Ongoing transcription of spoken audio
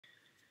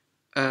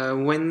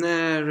When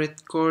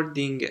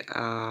recording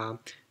a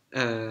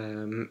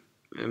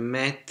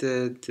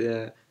method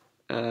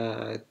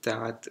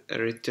that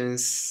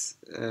returns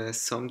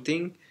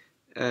something,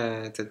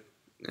 that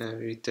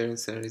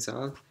returns a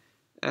result,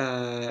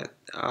 a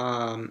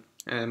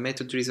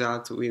method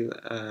result will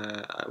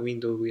a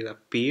window will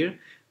appear,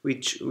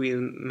 which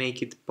will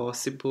make it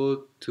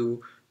possible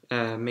to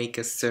make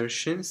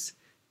assertions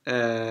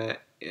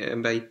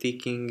by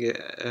ticking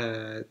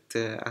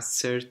the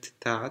assert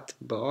that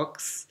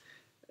box,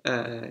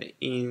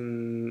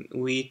 in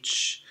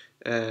which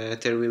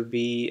there will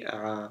be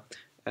a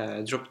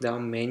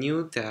drop-down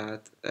menu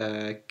that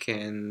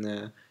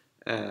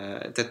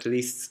that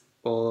lists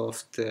all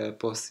of the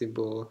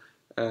possible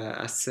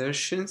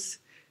assertions,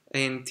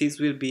 and this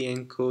will be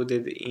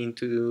encoded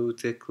into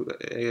the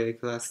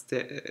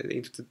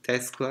into the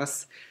test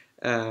class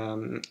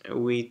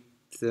with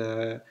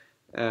a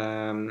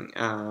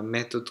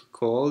method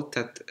call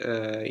that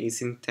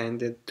is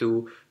intended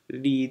to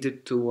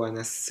lead to an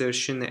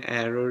assertion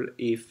error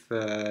if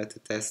the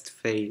test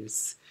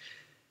fails.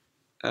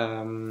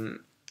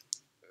 Then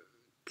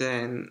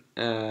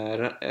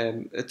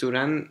to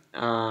run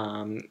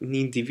an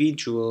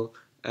individual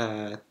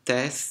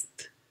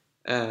test,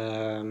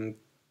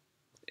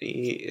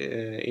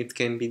 it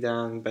can be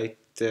done by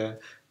the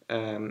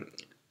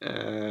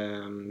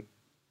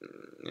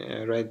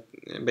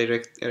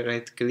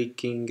right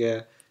clicking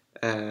the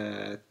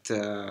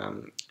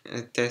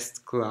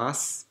test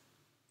class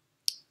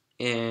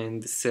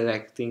and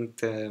selecting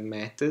the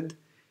method,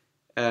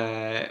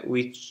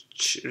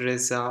 which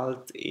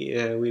result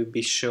will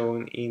be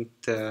shown in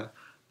the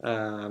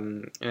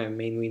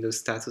main window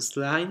status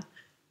line,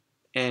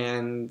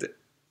 and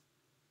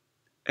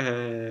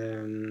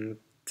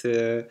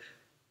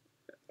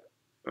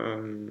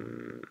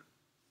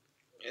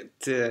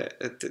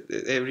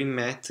every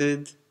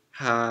method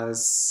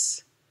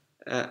has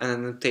an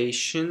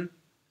annotation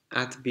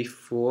at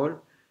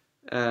before,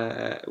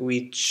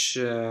 which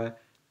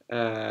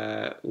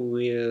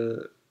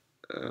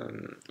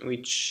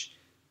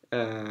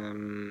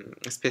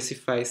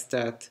specifies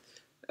that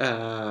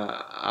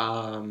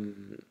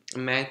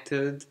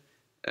method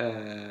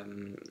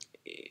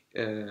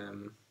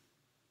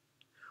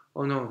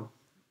oh no,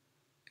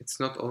 it's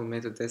not all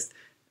method test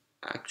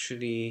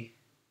actually.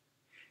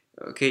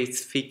 Okay,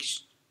 it's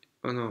fixed.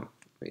 Oh no,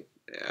 wait,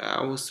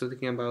 I was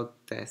talking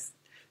about test.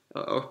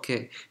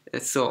 Okay,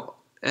 so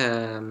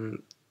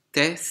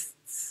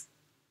tests.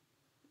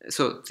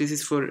 So this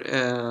is for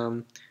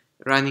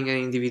running an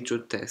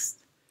individual test.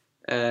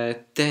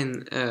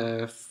 Then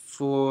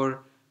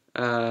for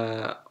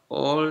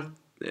all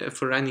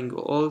for running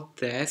all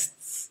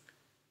tests,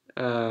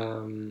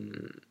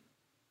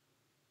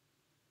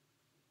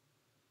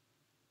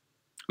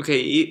 okay,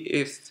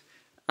 if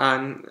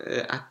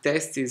a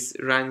test is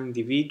run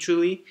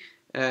individually,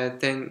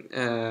 then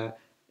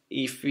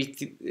if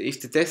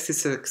the test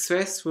is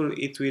successful,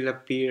 it will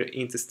appear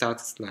in the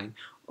status line.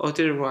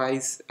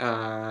 Otherwise,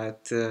 a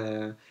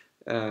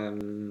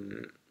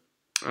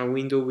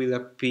window will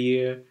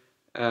appear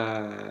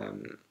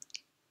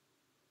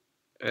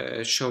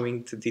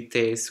showing the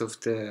details of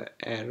the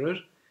error.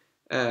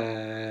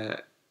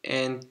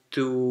 And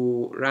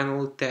to run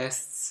all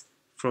tests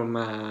from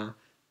a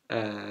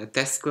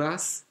test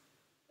class,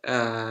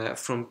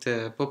 from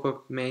the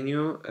pop-up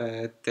menu,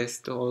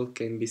 test all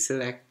can be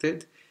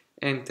selected,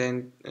 and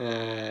then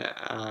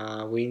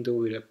a window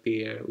will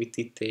appear with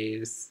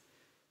details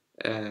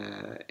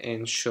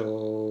and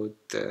show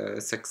the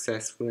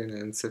successful and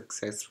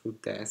unsuccessful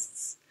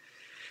tests.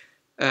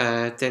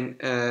 Then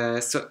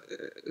a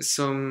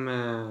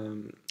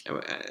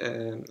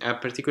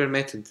particular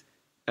method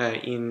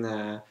in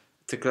the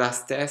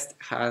class test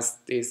has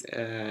this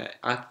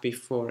at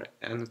before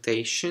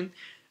annotation,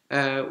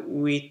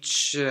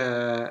 which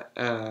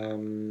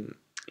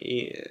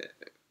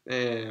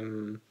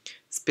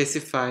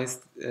specifies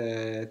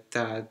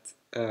that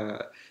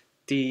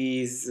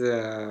this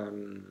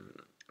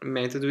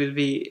method will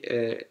be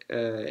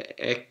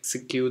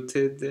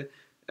executed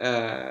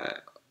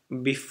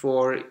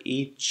before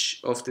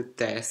each of the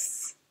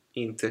tests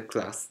in the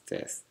class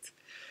test.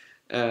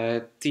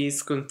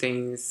 This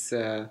contains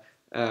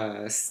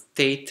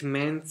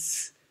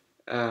statements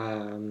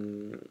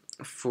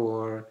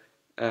for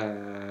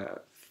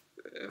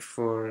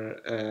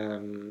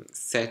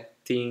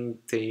setting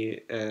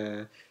the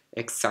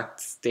exact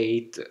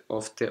state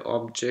of the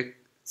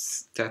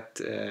objects that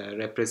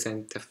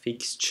represent a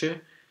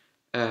fixture.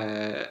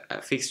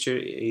 A fixture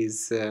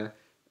is the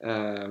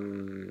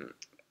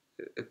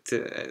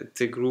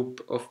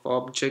group of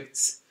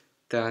objects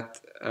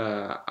that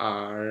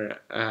are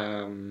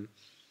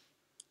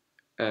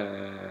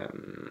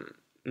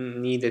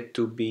needed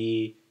to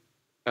be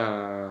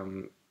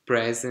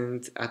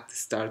present at the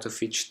start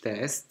of each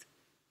test,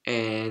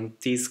 and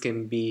this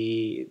can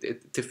be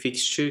the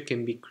fixture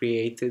can be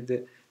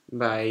created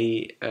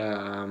by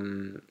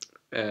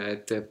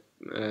the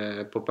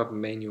pop-up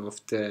menu of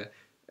the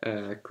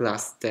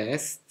class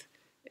test,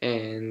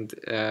 and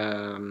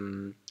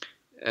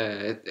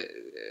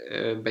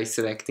by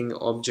selecting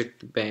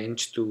object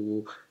bench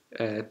to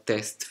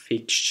test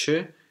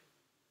fixture.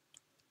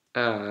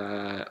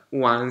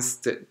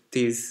 Once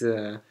these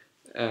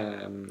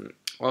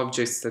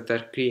objects that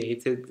are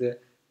created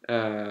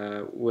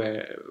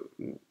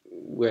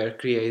were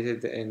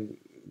created, and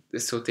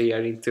so they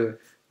are into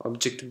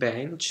object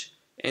bench,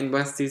 and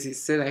once this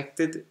is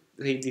selected,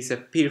 they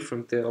disappear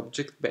from the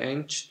object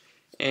bench,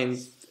 and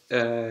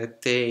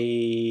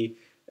they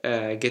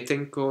get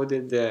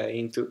encoded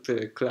into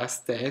the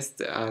class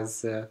test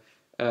as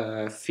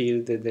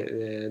field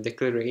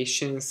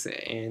declarations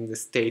and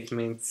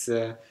statements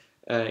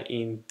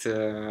in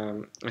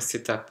the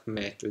setup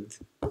method.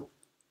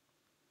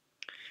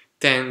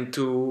 Then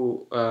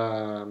to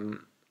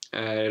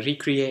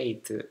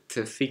recreate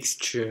the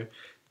fixture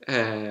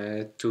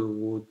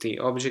to the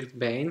object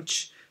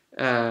bench,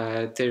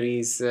 there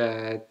is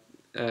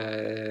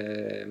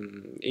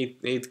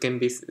it can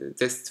be,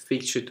 test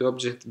fixture to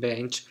object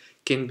bench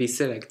can be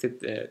selected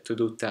to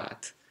do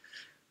that.